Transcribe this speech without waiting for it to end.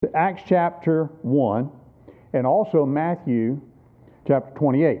to Acts chapter 1 and also Matthew chapter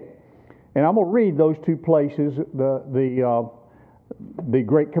 28. And I'm going to read those two places. The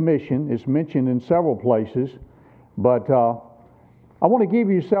Great Commission is mentioned in several places, but I want to give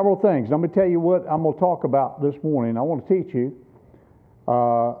you several things. I'm going to tell you what I'm going to talk about this morning. I want to teach you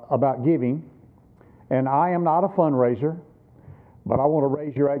about giving. And I am not a fundraiser, but I want to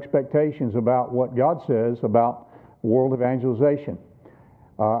raise your expectations about what God says about world evangelization.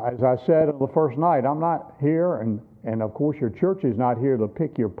 As I said on the first night, I'm not here, and of course your church is not here to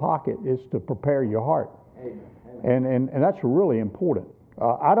pick your pocket. It's to prepare your heart. And that's really important.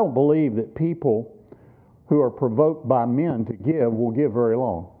 I don't believe that people who are provoked by men to give will give very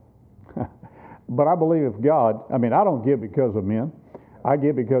long. But I believe if God, I don't give because of men. I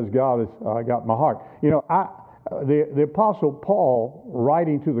give because God has got my heart. You know, the Apostle Paul,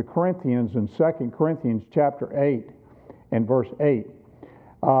 writing to the Corinthians in 2 Corinthians chapter 8 and verse 8,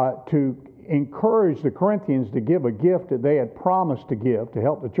 to encourage the Corinthians to give a gift that they had promised to give to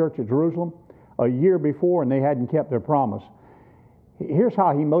help the church at Jerusalem a year before, and they hadn't kept their promise. Here's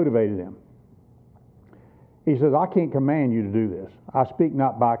how he motivated them. He says, I can't command you to do this. I speak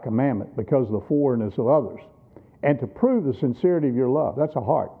not by commandment because of the forwardness of others. And to prove the sincerity of your love, that's a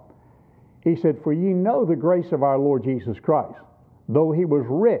heart. He said, for ye know the grace of our Lord Jesus Christ. Though he was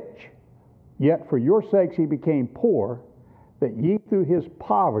rich, yet for your sakes he became poor, that ye through his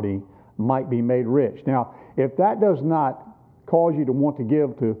poverty might be made rich. Now, if that does not cause you to want to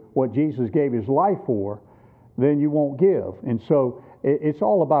give to what Jesus gave his life for, then you won't give. And so it's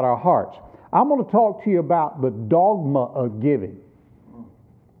all about our hearts. I'm going to talk to you about the dogma of giving.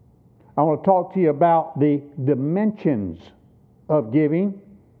 I want to talk to you about the dimensions of giving.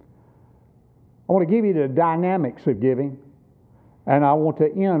 I want to give you the dynamics of giving. And I want to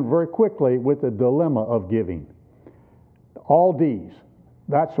end very quickly with the dilemma of giving. All D's.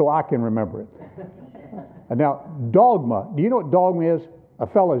 That's so I can remember it. Now, dogma. Do you know what dogma is? A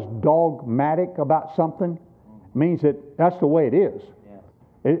fellow's dogmatic about something. It means that that's the way it is.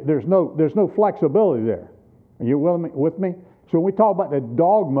 There's no flexibility there. Are you with me? So when we talk about the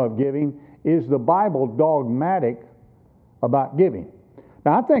dogma of giving, is the Bible dogmatic about giving?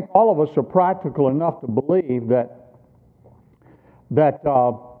 Now, I think all of us are practical enough to believe that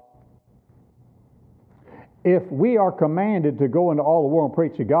if we are commanded to go into all the world and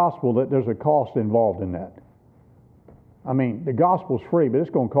preach the gospel, that there's a cost involved in that. I mean, the gospel's free, but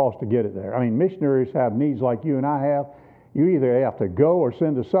it's going to cost to get it there. I mean, missionaries have needs like you and I have. You either have to go or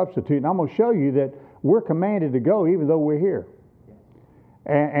send a substitute. And I'm going to show you that we're commanded to go even though we're here.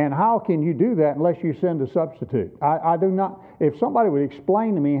 And how can you do that unless you send a substitute? I do not. If somebody would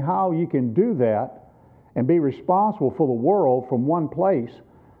explain to me how you can do that and be responsible for the world from one place,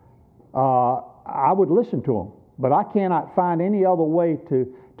 I would listen to them. But I cannot find any other way to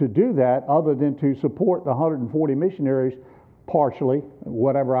do that other than to support the 140 missionaries partially,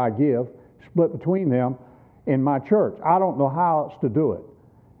 whatever I give, split between them in my church. I don't know how else to do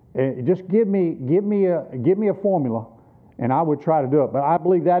it. Just give me a formula, and I would try to do it. But I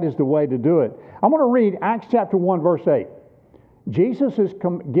believe that is the way to do it. I'm going to read Acts chapter 1, verse 8. Jesus is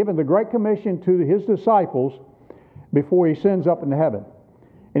given the Great Commission to his disciples before he sends up into heaven.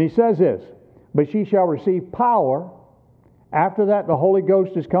 And he says this, but ye shall receive power. After that the Holy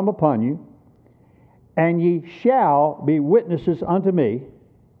Ghost is come upon you, and ye shall be witnesses unto me.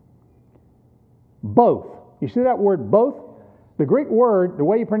 Both. You see that word both? The Greek word, the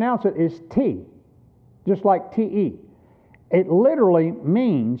way you pronounce it, is T, just like T-E. It literally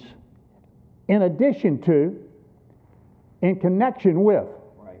means in addition to, in connection with.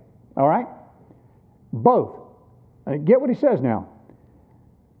 Right. All right? Both. Get what he says now.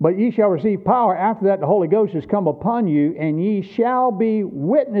 But ye shall receive power. After that the Holy Ghost is come upon you, and ye shall be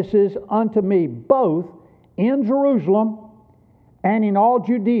witnesses unto me both in Jerusalem and in all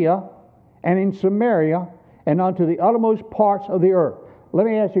Judea and in Samaria and unto the uttermost parts of the earth. Let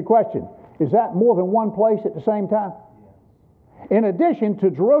me ask you a question. Is that more than one place at the same time? In addition to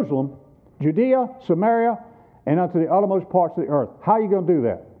Jerusalem, Judea, Samaria, and unto the uttermost parts of the earth. How are you going to do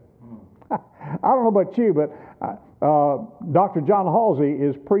that? I don't know about you, but Dr. John Halsey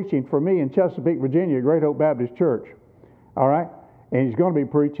is preaching for me in Chesapeake, Virginia, Great Hope Baptist Church. All right? And he's going to be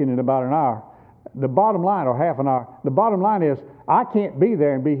preaching in about an hour. The bottom line, or half an hour, the bottom line is I can't be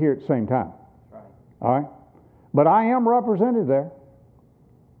there and be here at the same time. Right. All right? But I am represented there.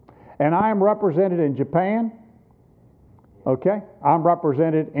 And I am represented in Japan. Okay? I'm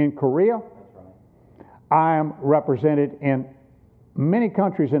represented in Korea. That's right. I am represented in many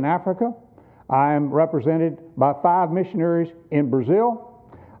countries in Africa. I am represented by 5 missionaries in Brazil.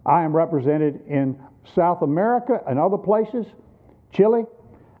 I am represented in South America and other places, Chile.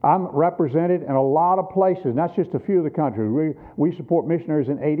 I'm represented in a lot of places, and that's just a few of the countries. We support missionaries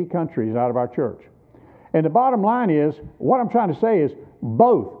in 80 countries out of our church. And the bottom line is, what I'm trying to say is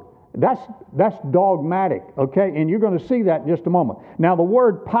both. That's dogmatic, okay? And you're going to see that in just a moment. Now, the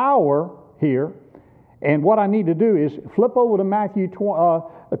word power here, and what I need to do is flip over to Matthew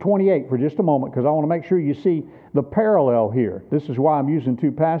 28 for just a moment, because I want to make sure you see the parallel here. This is why I'm using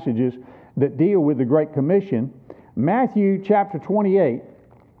two passages that deal with the Great Commission. Matthew chapter 28,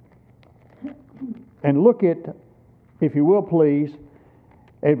 and look at, if you will please,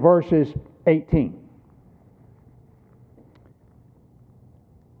 at verses 18.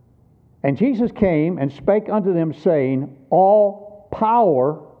 And Jesus came and spake unto them, saying, All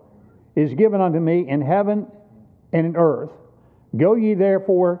power is given unto me in heaven and in earth. Go ye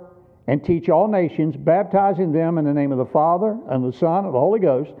therefore and teach all nations, baptizing them in the name of the Father and the Son and the Holy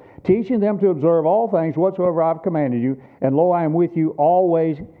Ghost, teaching them to observe all things whatsoever I have commanded you. And lo, I am with you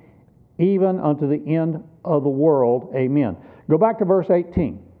always, even unto the end of the world. Amen. Go back to verse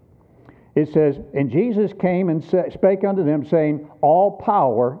 18. It says, And Jesus came and spake unto them, saying, All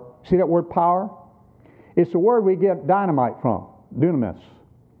power. See that word power? It's the word we get dynamite from, dunamis.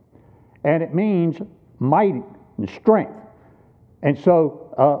 And it means mighty and strength. And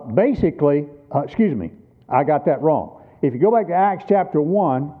so basically, I got that wrong. If you go back to Acts chapter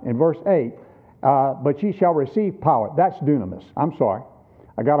 1 and verse 8, but ye shall receive power. That's dunamis. I'm sorry.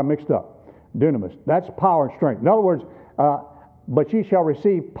 I got them mixed up. Dunamis. That's power and strength. In other words, but ye shall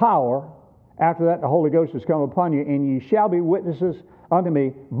receive power. After that, the Holy Ghost has come upon you, and ye shall be witnesses unto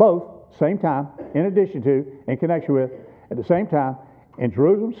me, both, same time, in addition to, in connection with, at the same time, in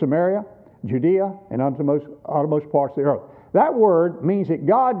Jerusalem, Samaria, Judea, and unto the uttermost parts of the earth. That word means that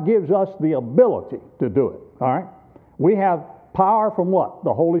God gives us the ability to do it. All right? We have power from what?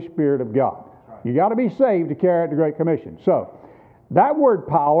 The Holy Spirit of God. You got to be saved to carry out the Great Commission. So, that word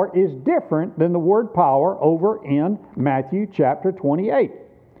power is different than the word power over in Matthew chapter 28.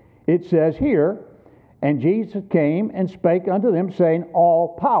 It says here, And Jesus came and spake unto them, saying,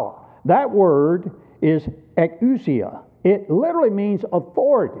 All power. That word is exousia. It literally means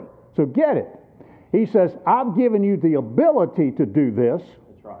authority. So get it. He says, I've given you the ability to do this.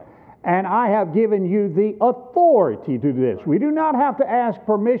 That's right. And I have given you the authority to do this. We do not have to ask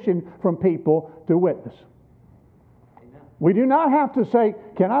permission from people to witness. Amen. We do not have to say,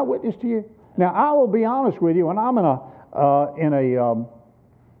 can I witness to you? Now, I will be honest with you. When I'm in a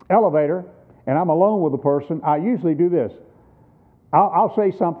elevator and I'm alone with a person, I usually do this. I'll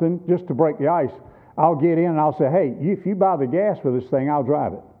say something just to break the ice. I'll get in and I'll say, hey, if you buy the gas for this thing, I'll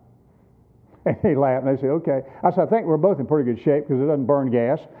drive it. And they laugh and they say, okay. I said, I think we're both in pretty good shape because it doesn't burn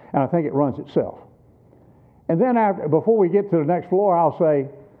gas and I think it runs itself. And then before we get to the next floor, I'll say,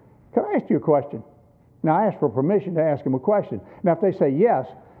 can I ask you a question? Now, I ask for permission to ask them a question. Now, if they say yes,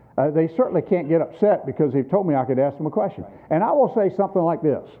 they certainly can't get upset because they've told me I could ask them a question. And I will say something like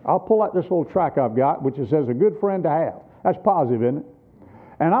this. I'll pull out this little tract I've got, which says, a good friend to have. That's positive, isn't it?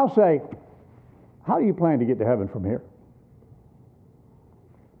 And I'll say, how do you plan to get to heaven from here?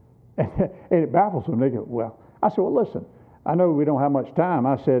 And it baffles them. They go, well, I said, well, listen, I know we don't have much time.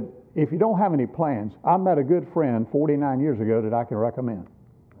 I said, if you don't have any plans, I met a good friend 49 years ago that I can recommend.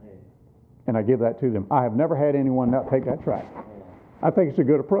 And I give that to them. I have never had anyone not take that tract. I think it's a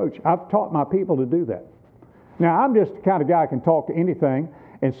good approach. I've taught my people to do that. Now, I'm just the kind of guy who can talk to anything.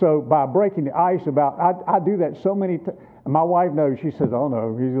 And so by breaking the ice about, I do that so many times. My wife knows. She says, oh,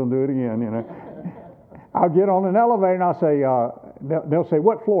 no, he's going to do it again, you know. I'll get on an elevator and I'll say, they'll say,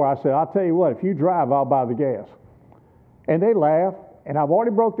 what floor? I said, I'll tell you what, if you drive, I'll buy the gas. And they laugh, and I've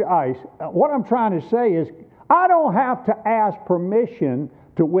already broke the ice. What I'm trying to say is, I don't have to ask permission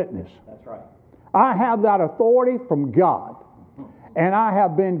to witness. That's right. I have that authority from God. And I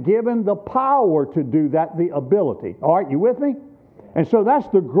have been given the power to do that, the ability. All right, you with me? And so that's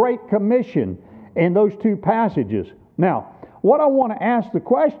the Great Commission in those two passages. Now, what I want to ask the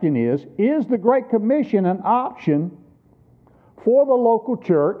question is the Great Commission an option for the local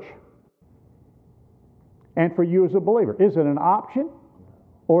church and for you as a believer? Is it an option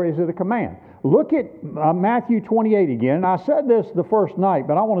or is it a command? Look at Matthew 28 again. And I said this the first night,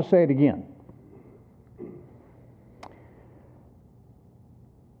 but I want to say it again.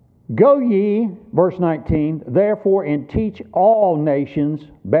 Go ye, verse 19, therefore, and teach all nations,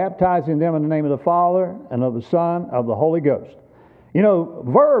 baptizing them in the name of the Father and of the Son, of the Holy Ghost. You know,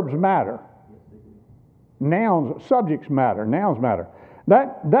 verbs matter. Nouns, subjects matter. Nouns matter.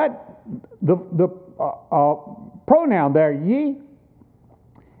 The pronoun there, ye,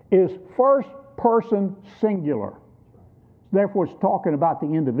 is first person singular. Therefore, it's talking about the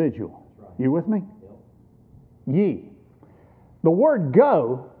individual. You with me? Ye. The word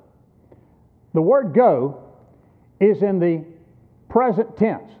go The word go is in the present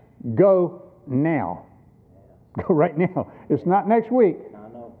tense. Go now. Go right now. It's not next week. I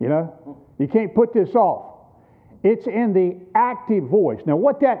know. You know, you can't put this off. It's in the active voice. Now,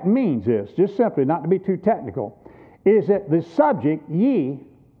 what that means is, just simply, not to be too technical, is that the subject, ye,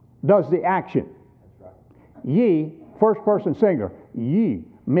 does the action. That's right. Ye, first person singular. Ye,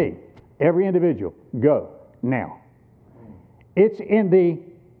 me, every individual. Go now. It's in the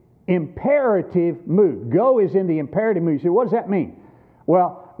imperative mood. Go is in the imperative mood. You say, what does that mean?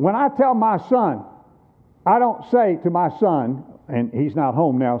 Well, when I tell my son, I don't say to my son, and he's not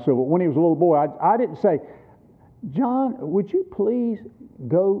home now, so when he was a little boy, I didn't say, John, would you please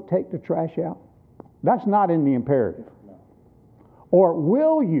go take the trash out? That's not in the imperative. No. Or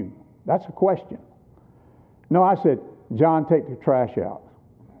will you? That's a question. No, I said, John, take the trash out.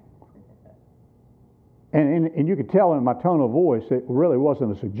 And you could tell in my tone of voice it really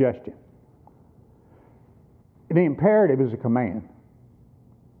wasn't a suggestion. The imperative is a command.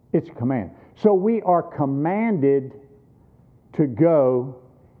 It's a command. So we are commanded to go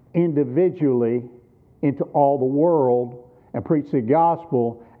individually into all the world and preach the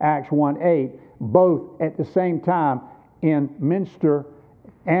gospel, Acts 1:8, both at the same time in Minster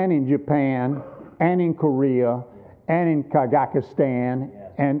and in Japan and in Korea and in Kazakhstan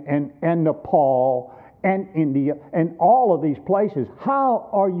and Nepal and India and all of these places. How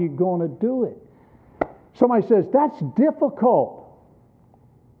are you going to do it? Somebody says, that's difficult.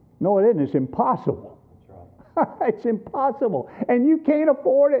 No, it isn't. It's impossible. That's right. It's impossible. And you can't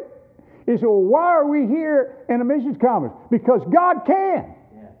afford it. You say, well, why are we here in a missions conference? Because God can.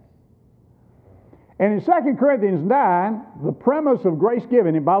 Yes. And in 2 Corinthians 9, the premise of grace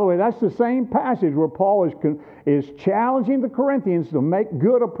given, and by the way, that's the same passage where Paul is challenging the Corinthians to make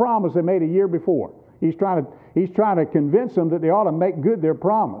good a promise they made a year before. He's trying to convince them that they ought to make good their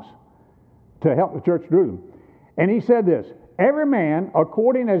promise to help the church of Jerusalem. And he said this, every man,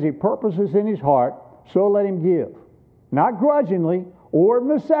 according as he purposes in his heart, so let him give. Not grudgingly or of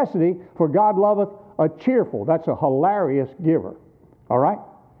necessity, for God loveth a cheerful. That's a hilarious giver. All right?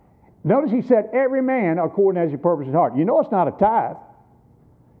 Notice he said, every man according as he purposes in his heart. You know it's not a tithe.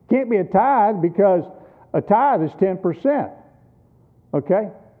 Can't be a tithe because a tithe is 10%. Okay?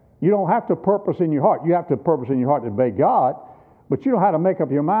 You don't have to purpose in your heart. You have to purpose in your heart to obey God, but you know how to make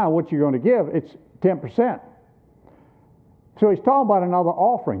up your mind what you're going to give. It's 10%. So he's talking about another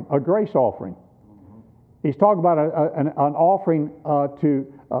offering, a grace offering. He's talking about an offering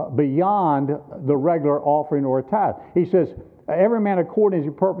beyond the regular offering or a tithe. He says, every man according to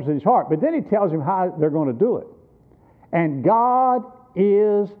his purpose in his heart. But then he tells him how they're going to do it. And God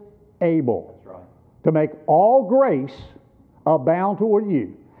is able That's right. to make all grace abound toward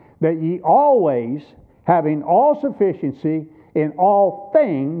you, that ye always, having all sufficiency in all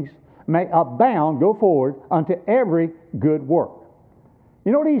things, may abound, go forward, unto every good work.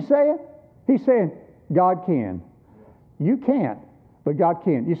 You know what he's saying? He's saying, God can. You can't, but God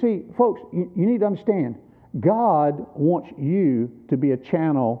can. You see, folks, you need to understand, God wants you to be a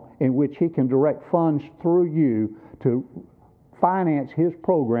channel in which He can direct funds through you to finance His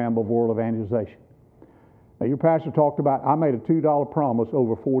program of world evangelization. Now, your pastor talked about, I made a $2 promise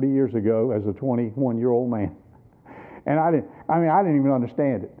over 40 years ago as a 21-year-old man. And I didn't even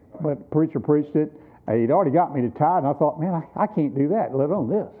understand it. But the preacher preached it. He'd already got me to tithe, and I thought, man, I can't do that, let alone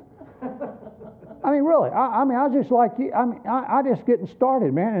this. I mean, really, I was just like you. I just getting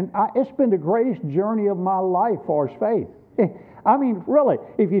started, man. And it's been the greatest journey of my life for His faith. I mean, really,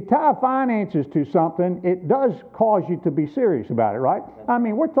 if you tie finances to something, it does cause you to be serious about it, right? I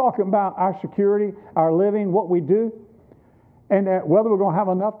mean, we're talking about our security, our living, what we do, and whether we're going to have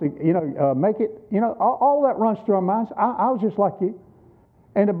enough to, make it. All that runs through our minds. I was just like you.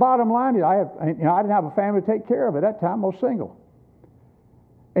 And the bottom line is, I didn't have a family to take care of at that time. I was single.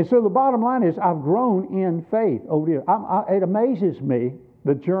 And so the bottom line is, I've grown in faith over the years. It amazes me,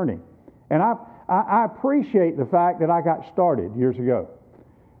 the journey. And I appreciate the fact that I got started years ago.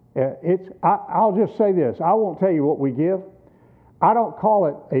 I'll just say this. I won't tell you what we give. I don't call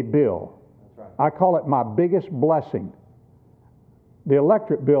it a bill. That's right. I call it my biggest blessing. The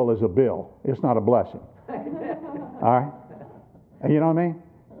electric bill is a bill. It's not a blessing. All right? You know what I mean?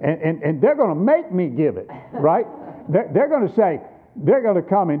 And they're going to make me give it, right? They're going to say, they're going to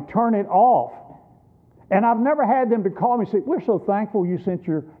come and turn it off. And I've never had them to call me and say, we're so thankful you sent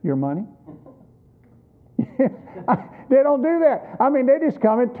your money. They don't do that. I mean, they just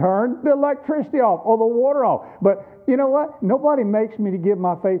come and turn the electricity off or the water off. But you know what? Nobody makes me to give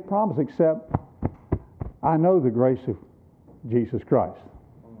my faith promise except I know the grace of Jesus Christ.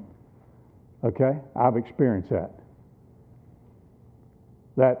 Okay? I've experienced that.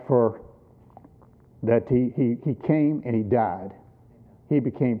 That for that he came and he died. He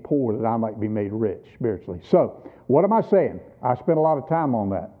became poor that I might be made rich spiritually. So, what am I saying? I spent a lot of time on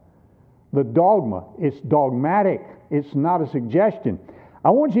that. The dogma, it's dogmatic. It's not a suggestion.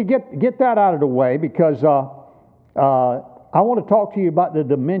 I want you to get that out of the way because I want to talk to you about the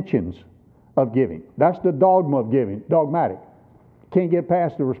dimensions of giving. That's the dogma of giving, dogmatic. Can't get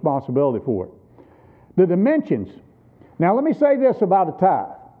past the responsibility for it. The dimensions. Now, let me say this about a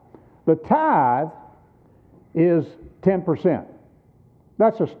tithe. The tithe is 10%.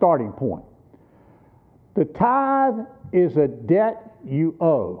 That's a starting point. The tithe is a debt you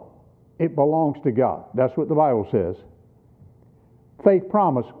owe. It belongs to God. That's what the Bible says. Faith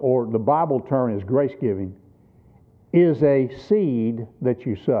promise, or the Bible term is grace giving, is a seed that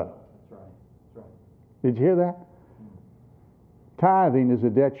you sow. That's right. That's right. Did you hear that? Tithing is a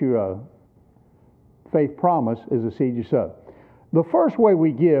debt you owe. Faith promise is a seed you sow. The first way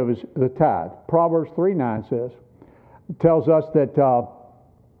we give is the tithe. Proverbs 3:9 says, tells us that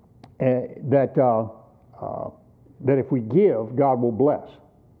if we give, God will bless.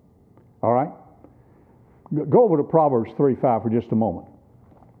 All right? Go over to Proverbs 3:5 for just a moment.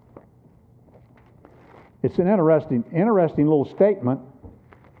 It's an interesting little statement.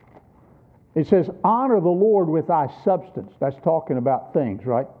 It says, honor the Lord with thy substance. That's talking about things,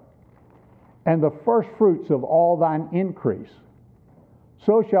 right? And the first fruits of all thine increase.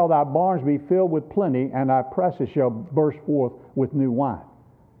 So shall thy barns be filled with plenty, and thy presses shall burst forth with new wine.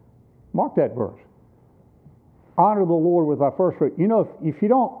 Mark that verse. Honor the Lord with thy first fruit. You know, if you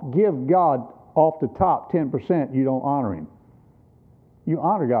don't give God off the top 10%, you don't honor Him. You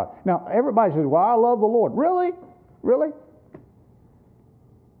honor God. Now, everybody says, well, I love the Lord. Really? Really?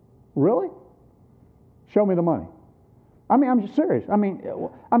 Really? Show me the money. I mean, I'm just serious. I mean,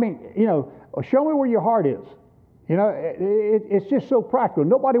 you know, show me where your heart is. You know, it's just so practical.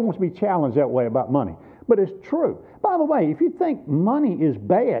 Nobody wants to be challenged that way about money. But it's true. By the way, if you think money is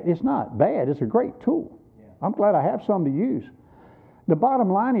bad, it's not bad. It's a great tool. Yeah. I'm glad I have some to use. The bottom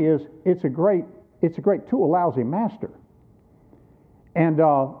line is it's a great tool, a lousy master. And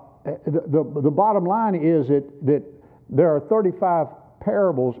the bottom line is that there are 35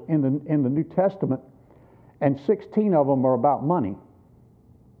 parables in the New Testament, and 16 of them are about money.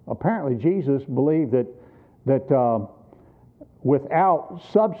 Apparently, Jesus believed that without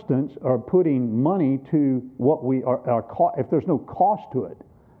substance or putting money to what we are, if there's no cost to it,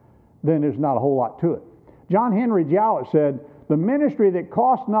 then there's not a whole lot to it. John Henry Jowett said, the ministry that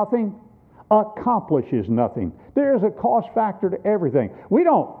costs nothing accomplishes nothing. There is a cost factor to everything. We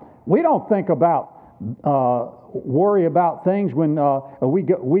don't think about worry about things when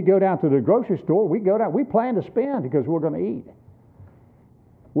we go down to the grocery store. We plan to spend because we're going to eat.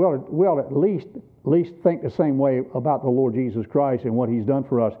 We'll at least think the same way about the Lord Jesus Christ and what He's done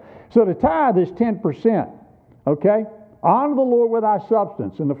for us. So the tithe is 10%. Okay? Honor the Lord with thy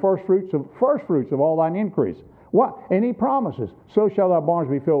substance and the first fruits of all thine increase. What? And He promises, so shall thy barns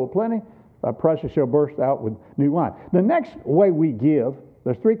be filled with plenty, thy presses shall burst out with new wine. The next way we give,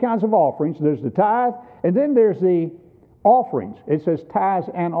 there's three kinds of offerings. There's the tithe, and then there's the offerings. It says tithes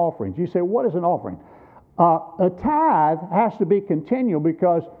and offerings. You say, what is an offering? A tithe has to be continual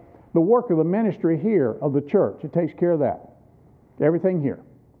because the work of the ministry here of the church, it takes care of that. Everything here.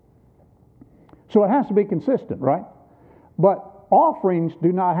 So it has to be consistent, right? But offerings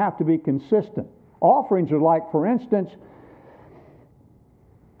do not have to be consistent. Offerings are like, for instance,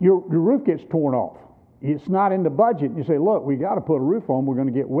 your roof gets torn off. It's not in the budget. You say, look, we got to put a roof on. We're going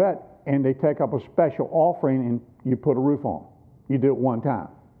to get wet. And they take up a special offering and you put a roof on. You do it one time.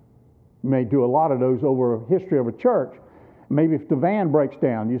 You may do a lot of those over a history of a church. Maybe if the van breaks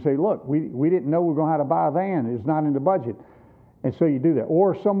down, you say, look, we didn't know we were going to have to buy a van. It's not in the budget. And so you do that.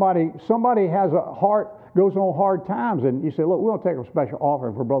 Or somebody has goes on hard times, and you say, look, we're going to take a special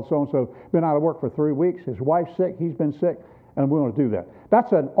offering for Brother So-and-so. Been out of work for 3 weeks. His wife's sick. He's been sick. And we want to do that.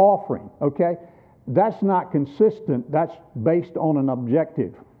 That's an offering, okay? That's not consistent. That's based on an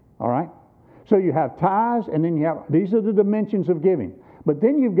objective, all right? So you have tithes, and then these are the dimensions of giving. But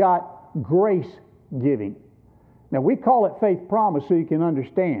then you've got grace giving. Now, we call it faith promise so you can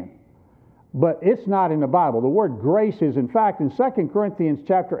understand. But it's not in the Bible. The word grace is, in fact, in 2 Corinthians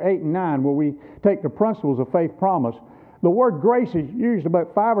chapter 8 and 9, where we take the principles of faith promise, the word grace is used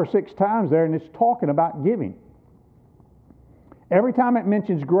about 5 or 6 times there, and it's talking about giving. Every time it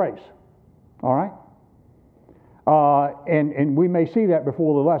mentions grace, all right? And we may see that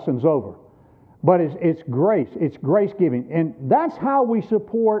before the lesson's over. But it's grace. It's grace giving. And that's how we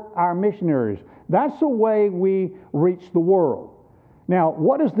support our missionaries. That's the way we reach the world. Now,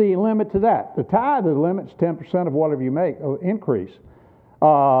 what is the limit to that? The tithe, the limit's 10% of whatever you make, increase.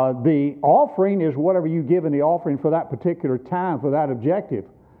 The offering is whatever you give in the offering for that particular time, for that objective.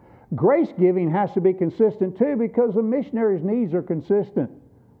 Grace giving has to be consistent too, because the missionary's needs are consistent.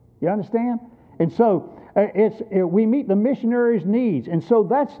 You understand? And so we meet the missionary's needs. And so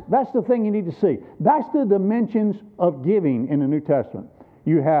that's the thing you need to see. That's the dimensions of giving in the New Testament.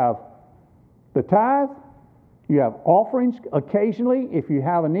 You have the tithe, you have offerings occasionally if you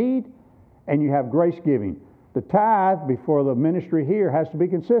have a need, and you have grace giving. The tithe before the ministry here has to be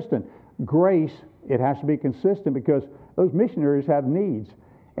consistent. Grace, it has to be consistent because those missionaries have needs.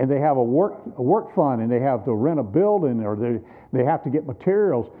 And they have a work fund, and they have to rent a building, or they have to get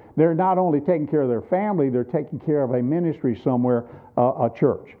materials. They're not only taking care of their family, they're taking care of a ministry somewhere, a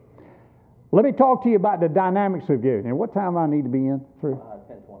church. Let me talk to you about the dynamics of giving. And what time I need to be in? 10:20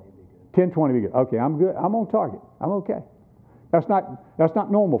 would be good. 10:20 be good. Okay, I'm good. I'm on target. I'm okay. That's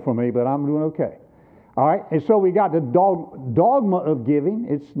not normal for me, but I'm doing okay. All right, and so we got the dogma of giving.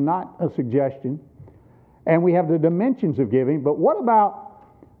 It's not a suggestion. And we have the dimensions of giving. But what about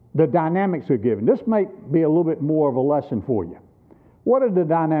the dynamics of giving? This might be a little bit more of a lesson for you. What are the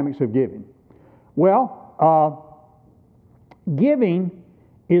dynamics of giving? Well, giving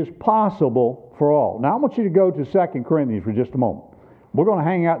is possible for all. Now, I want you to go to 2 Corinthians for just a moment. We're going to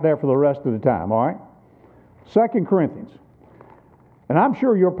hang out there for the rest of the time, all right? 2 Corinthians. And I'm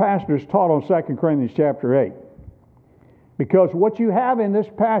sure your pastors taught on 2 Corinthians chapter 8. Because what you have in this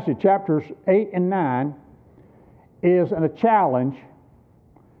passage, chapters 8 and 9, is a challenge.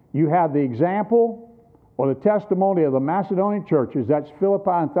 You have the example or the testimony of the Macedonian churches, that's Philippi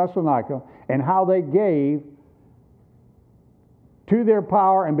and Thessalonica, and how they gave to their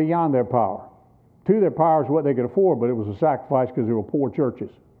power and beyond their power. To their power is what they could afford, but it was a sacrifice because they were poor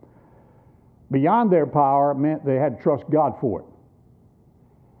churches. Beyond their power meant they had to trust God for it.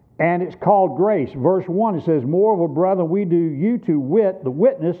 And it's called grace. Verse 1, it says, "Moreover, brethren, we do you to wit, the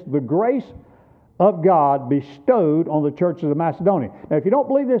witness, the grace of God bestowed on the churches of Macedonia." Now, if you don't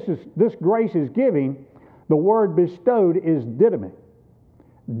believe this grace is giving, the word bestowed is didomi.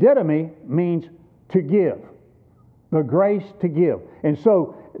 Didomi means to give, the grace to give. And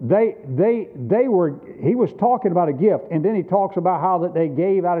so he was talking about a gift, and then he talks about how that they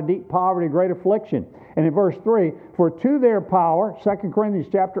gave out of deep poverty, great affliction. And in verse 3, "For to their power," 2 Corinthians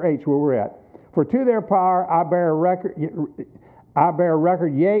chapter 8 is where we're at, "For to their power I bear record,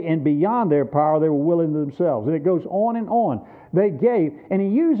 yea, and beyond their power they were willing themselves." And it goes on and on. They gave, and he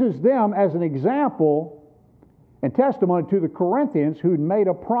uses them as an example and testimony to the Corinthians who'd made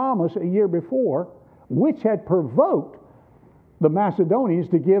a promise a year before, which had provoked the Macedonians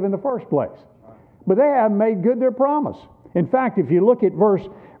to give in the first place. But they haven't made good their promise. In fact, if you look at verse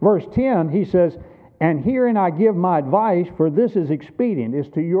 10, he says, "And herein I give my advice, for this is expedient," is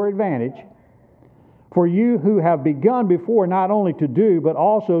to your advantage, "for you who have begun before not only to do, but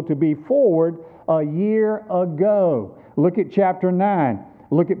also to be forward a year ago." Look at chapter 9.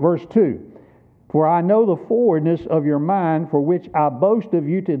 Look at verse 2. "For I know the forwardness of your mind, for which I boast of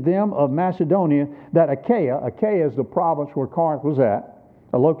you to them of Macedonia, that Achaia," Achaia is the province where Corinth was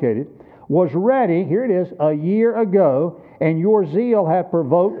located, "was ready," here it is, "a year ago, and your zeal hath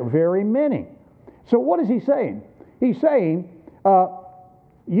provoked very many." So what is he saying? He's saying,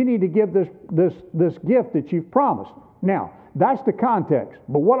 you need to give this gift that you've promised. Now, that's the context.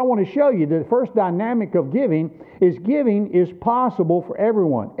 But what I want to show you, the first dynamic of giving is possible for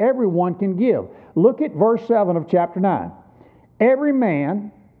everyone. Everyone can give. Look at verse 7 of chapter 9. "Every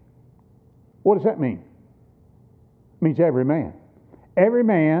man," what does that mean? It means every man. "Every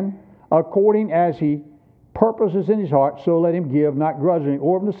man, according as he purposes in his heart, so let him give, not grudgingly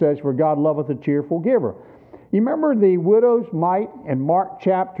or of necessity, for God loveth a cheerful giver." You remember the widow's mite in Mark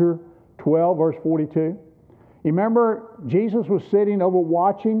chapter 12, verse 42? You remember Jesus was sitting over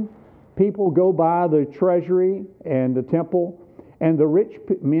watching people go by the treasury and the temple, and the rich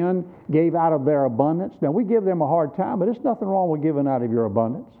men gave out of their abundance. Now, we give them a hard time, but there's nothing wrong with giving out of your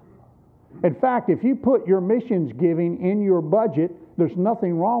abundance. In fact, if you put your missions giving in your budget, there's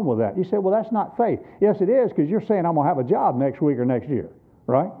nothing wrong with that. You say, "Well, that's not faith." Yes, it is, because you're saying, "I'm going to have a job next week or next year,"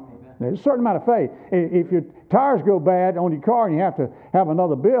 right? There's a certain amount of faith. If your tires go bad on your car and you have to have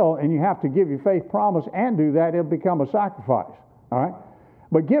another bill and you have to give your faith promise and do that, it'll become a sacrifice. All right?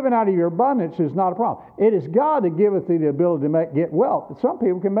 But giving out of your abundance is not a problem. It is God that giveth thee the ability to get wealth. Some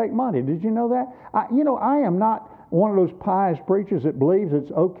people can make money. Did you know that? I am not one of those pious preachers that believes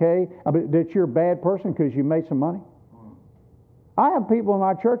it's okay, that you're a bad person because you made some money. I have people in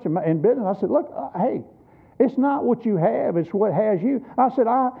my church in business. I said, "Look, hey, it's not what you have, it's what has you." I said,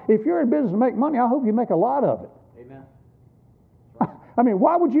 if you're in business to make money, I hope you make a lot of it. Amen. I mean,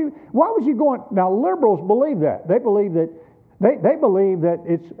 why would you go on? Now, liberals believe that. They believe that They believe that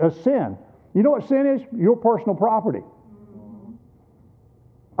it's a sin. You know what sin is? Your personal property.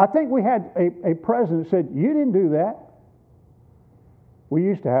 I think we had a president said, you didn't do that. We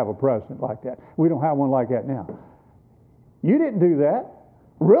used to have a president like that. We don't have one like that now. You didn't do that.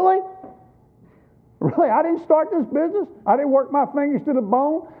 Really? Really? I didn't start this business. I didn't work my fingers to the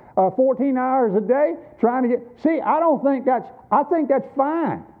bone 14 hours a day trying to get... See, I think that's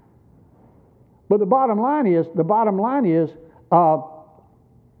fine. But the bottom line is,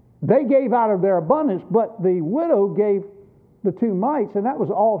 they gave out of their abundance, but the widow gave the 2 mites, and that was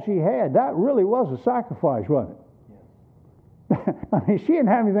all she had. That really was a sacrifice, wasn't it? Yes. I mean, she didn't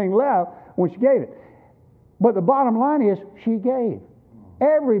have anything left when she gave it. But the bottom line is, she gave.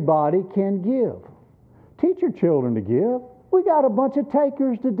 Everybody can give. Teach your children to give. We got a bunch of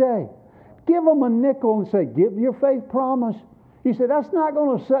takers today. Give them a nickel and say, give your faith promise. You say, that's not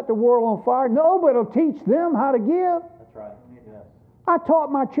going to set the world on fire. No, but it'll teach them how to give. That's right. Yes. I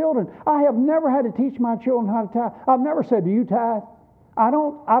taught my children. I have never had to teach my children how to tithe. I've never said, do you tithe? I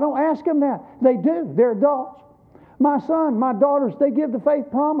don't ask them that. They do. They're adults. My son, my daughters, they give the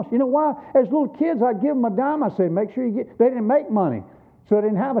faith promise. You know why? As little kids, I'd give them a dime. I say, make sure you get... They didn't make money, so they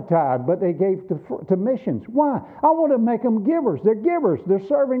didn't have a tithe, but they gave to missions. Why? I want to make them givers. They're givers. They're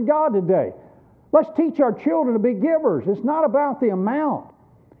serving God today. Let's teach our children to be givers. It's not about the amount.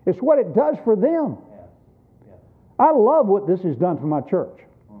 It's what it does for them. Yes. Yes. I love what this has done for my church.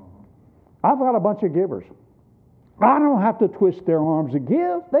 I've got a bunch of givers. I don't have to twist their arms to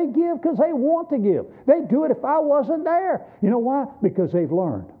give. They give because they want to give. They do it if I wasn't there. You know why? Because they've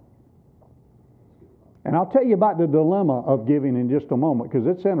learned. And I'll tell you about the dilemma of giving in just a moment because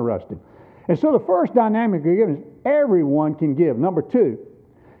it's interesting. And so the first dynamic of giving is everyone can give. Number 2,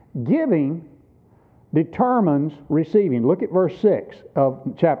 giving determines receiving. Look at verse 6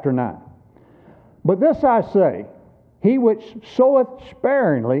 of chapter 9. But this I say, he which soweth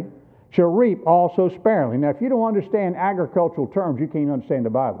sparingly shall reap also sparingly. Now, if you don't understand agricultural terms, you can't understand the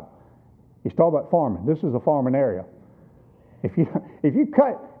Bible. He's talking about farming. This is a farming area. If you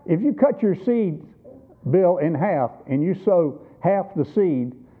cut your seed bill in half and you sow half the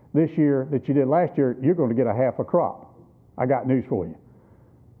seed this year that you did last year, you're going to get a half a crop. I got news for you.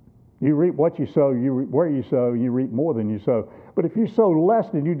 You reap what you sow, you reap where you sow, you reap more than you sow. But if you sow less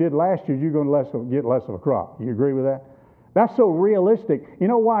than you did last year, you're going to get less of a crop. You agree with that? That's so realistic. You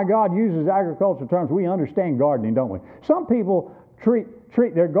know why God uses agricultural terms? We understand gardening, don't we? Some people treat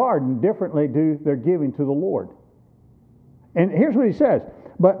their garden differently to their giving to the Lord. And here's what he says.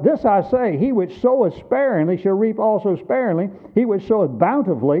 But this I say, he which soweth sparingly shall reap also sparingly. He which soweth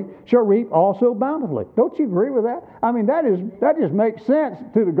bountifully shall reap also bountifully. Don't you agree with that? I mean, that just makes sense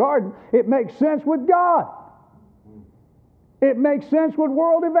to the garden. It makes sense with God. It makes sense with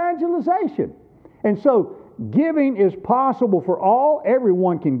world evangelization. And so giving is possible for all.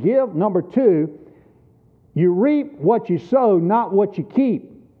 Everyone can give. Number 2, you reap what you sow, not what you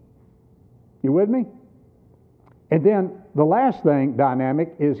keep. You with me? And then the last thing,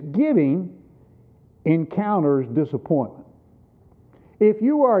 dynamic, is giving encounters disappointment. If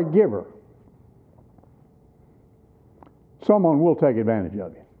you are a giver, someone will take advantage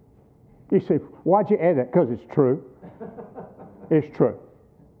of you. You say, why'd you add that? Because it's true. It's true.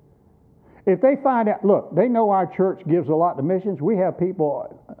 If they find out, look, they know our church gives a lot to missions. We have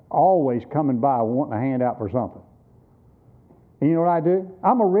people always coming by wanting a handout for something. And you know what I do?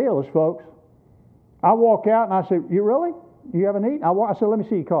 I'm a realist, folks. I walk out and I say, you really? You have a need? I said, let me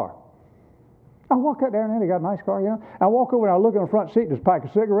see your car. I walk out there and they got a nice car, you know. I walk over and I look in the front seat, there's a pack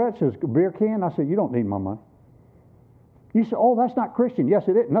of cigarettes, there's a beer can. I said, you don't need my money. You say, oh, that's not Christian. Yes,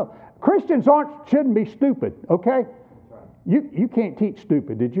 it is. No, Christians shouldn't be stupid, okay? You can't teach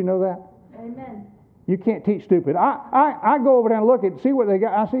stupid. Did you know that? Amen. You can't teach stupid. I go over there and look and see what they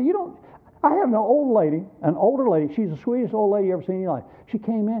got. I say, I had an older lady. She's the sweetest old lady you ever seen in your life. She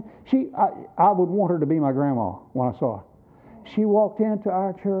came in. I would want her to be my grandma when I saw her. She walked into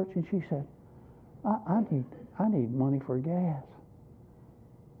our church and she said, I need money for gas.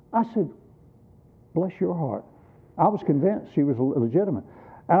 I said, bless your heart. I was convinced she was legitimate.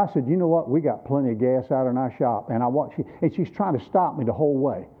 And I said, you know what? We got plenty of gas out in our shop. And she's trying to stop me the whole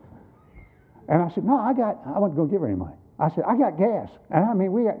way. And I said, no, I wasn't going to give her any money. I said, I got gas. And I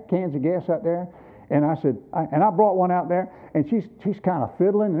mean, we got cans of gas out there. And I said, I brought one out there. And she's kind of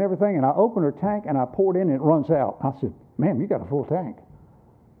fiddling and everything. And I opened her tank and I poured in and it runs out. I said, ma'am, you got a full tank.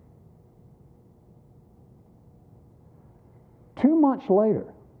 2 months later,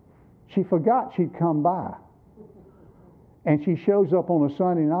 she forgot she'd come by. And she shows up on a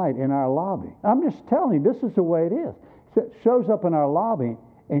Sunday night in our lobby. I'm just telling you, this is the way it is. She shows up in our lobby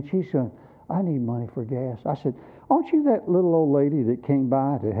and she said, I need money for gas. I said, aren't you that little old lady that came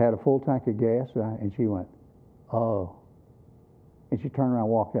by that had a full tank of gas? And she went, oh. And she turned around and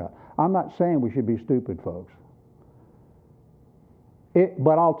walked out. I'm not saying we should be stupid, folks.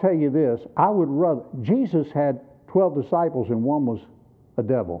 But I'll tell you this, I would rather, Jesus had 12 disciples and one was a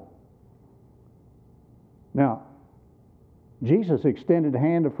devil. Now, Jesus extended a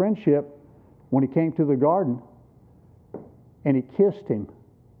hand of friendship when he came to the garden and he kissed him.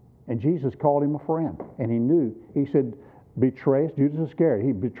 And Jesus called him a friend. And he knew, he said, betray us, Judas Iscariot.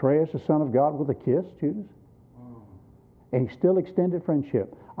 He betray us, the Son of God, with a kiss, Judas? And he still extended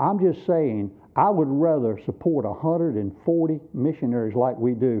friendship. I'm just saying, I would rather support 140 missionaries like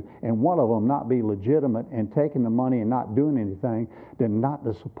we do, and one of them not be legitimate and taking the money and not doing anything, than not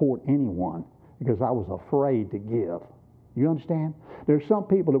to support anyone, because I was afraid to give. You understand? There's some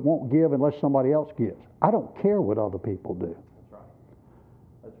people that won't give unless somebody else gives. I don't care what other people do.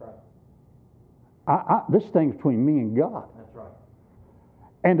 That's right. That's right. This thing's between me and God. That's right.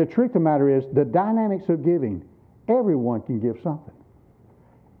 And the truth of the matter is, the dynamics of giving, everyone can give something.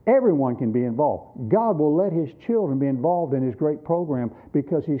 Everyone can be involved. God will let His children be involved in His great program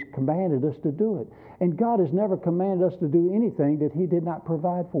because He's commanded us to do it. And God has never commanded us to do anything that He did not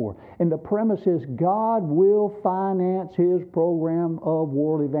provide for. And the premise is God will finance His program of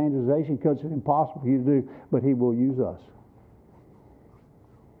world evangelization because it's impossible for you to do, but He will use us.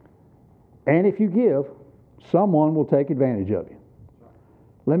 And if you give, someone will take advantage of you.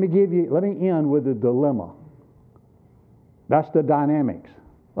 Let me end with the dilemma. That's the dynamics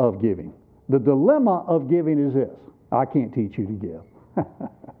of giving. The dilemma of giving is this. I can't teach you to give.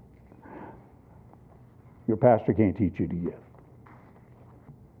 Your pastor can't teach you to give.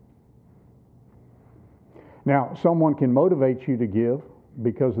 Now, someone can motivate you to give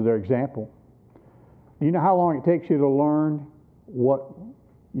because of their example. Do you know how long it takes you to learn what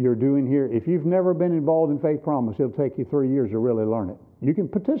you're doing here? If you've never been involved in Faith Promise, it'll take you 3 years to really learn it. You can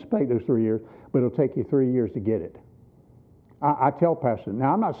participate those 3 years, but it'll take you 3 years to get it. I tell pastors,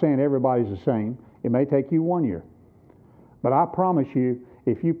 now I'm not saying everybody's the same. It may take you 1 year. But I promise you,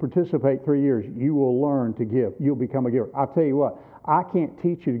 if you participate 3 years, you will learn to give. You'll become a giver. I'll tell you what, I can't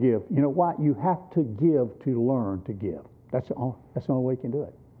teach you to give. You know what? You have to give to learn to give. That's the only way you can do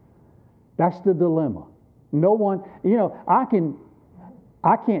it. That's the dilemma. No one, I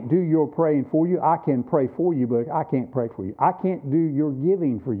can't do your praying for you. I can pray for you, but I can't pray for you. I can't do your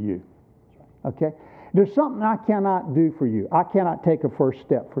giving for you. Okay? There's something I cannot do for you. I cannot take a first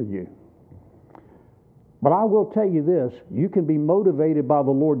step for you. But I will tell you this, you can be motivated by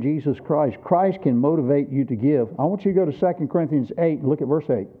the Lord Jesus Christ. Christ can motivate you to give. I want you to go to 2 Corinthians 8 and look at verse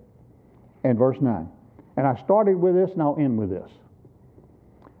 8 and verse 9. And I started with this and I'll end with this.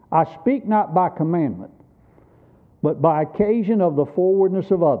 I speak not by commandment, but by occasion of the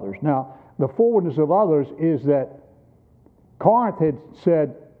forwardness of others. Now, the forwardness of others is that Corinth had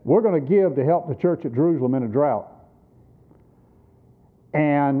said, we're going to give to help the church at Jerusalem in a drought.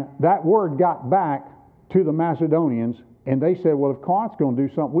 And that word got back to the Macedonians, and they said, well, if Corinth's going to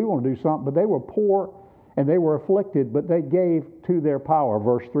do something, we want to do something. But they were poor and they were afflicted, but they gave to their power,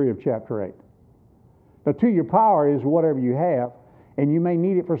 verse 3 of chapter 8. Now, to your power is whatever you have, and you may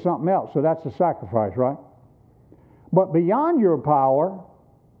need it for something else, so that's a sacrifice, right? But beyond your power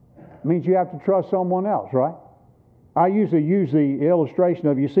means you have to trust someone else, right? I usually use the illustration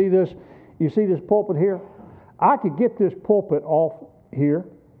of, you see this pulpit here? I could get this pulpit off here.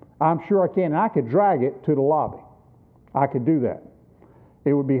 I'm sure I can, and I could drag it to the lobby. I could do that.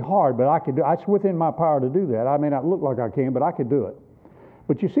 It would be hard, but I could do it. It's within my power to do that. I may not look like I can, but I could do it.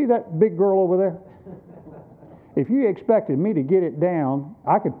 But you see that big girl over there? If you expected me to get it down,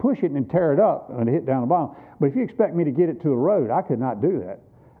 I could push it and tear it up and hit down the bottom. But if you expect me to get it to the road, I could not do that.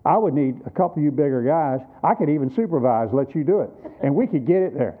 I would need a couple of you bigger guys. I could even supervise, let you do it. And we could get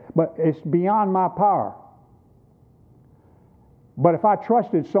it there. But it's beyond my power. But if I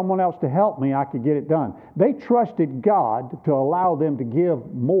trusted someone else to help me, I could get it done. They trusted God to allow them to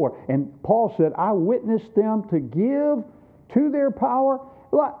give more. And Paul said, I witnessed them to give to their power.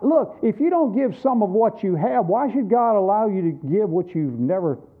 Look, if you don't give some of what you have, why should God allow you to give what you've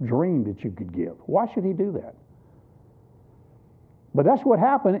never dreamed that you could give? Why should He do that? But that's what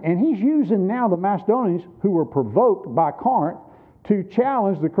happened, and He's using now the Macedonians who were provoked by Corinth to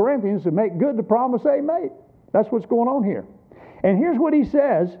challenge the Corinthians to make good the promise they made. That's what's going on here. And here's what he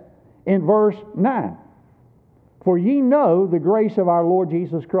says in verse 9. For ye know the grace of our Lord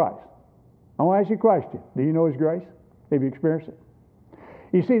Jesus Christ. I want to ask you a question. Do you know His grace? Have you experienced it?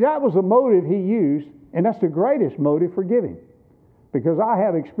 You see, that was the motive He used, and that's the greatest motive for giving. Because I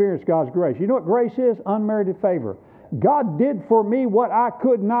have experienced God's grace. You know what grace is? Unmerited favor. God did for me what I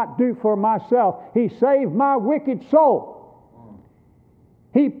could not do for myself. He saved my wicked soul.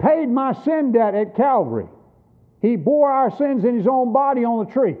 He paid my sin debt at Calvary. He bore our sins in His own body on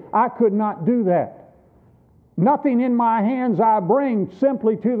the tree. I could not do that. Nothing in my hands I bring,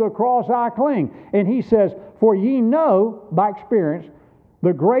 simply to the cross I cling. And He says, for ye know by experience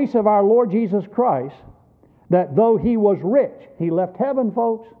the grace of our Lord Jesus Christ, that though He was rich, He left heaven,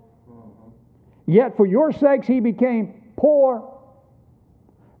 folks, yet for your sakes He became poor,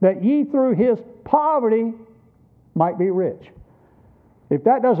 that ye through His poverty might be rich. If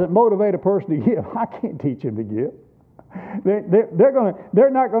that doesn't motivate a person to give, I can't teach them to give. They're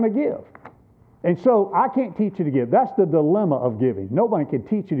not going to give. And so I can't teach you to give. That's the dilemma of giving. Nobody can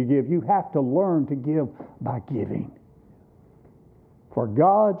teach you to give. You have to learn to give by giving. For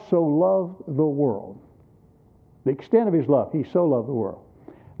God so loved the world, the extent of His love, He so loved the world,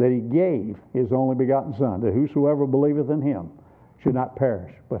 that He gave His only begotten Son, that whosoever believeth in Him should not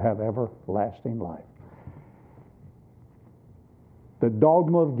perish, but have everlasting life. The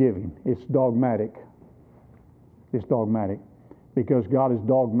dogma of giving, it's dogmatic. It's dogmatic because God is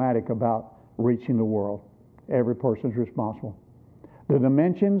dogmatic about reaching the world. Every person's responsible. The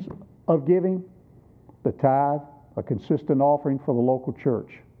dimensions of giving, the tithe, a consistent offering for the local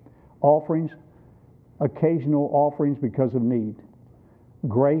church. Offerings, occasional offerings because of need.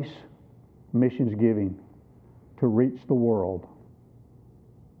 Grace, missions giving to reach the world.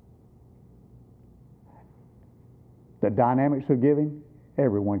 The dynamics of giving,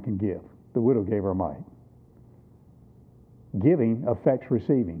 everyone can give. The widow gave her mite. Giving affects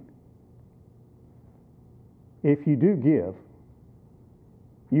receiving. If you do give,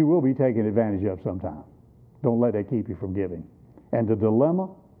 you will be taken advantage of sometime. Don't let that keep you from giving. And the dilemma,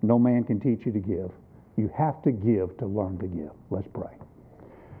 no man can teach you to give. You have to give to learn to give. Let's pray.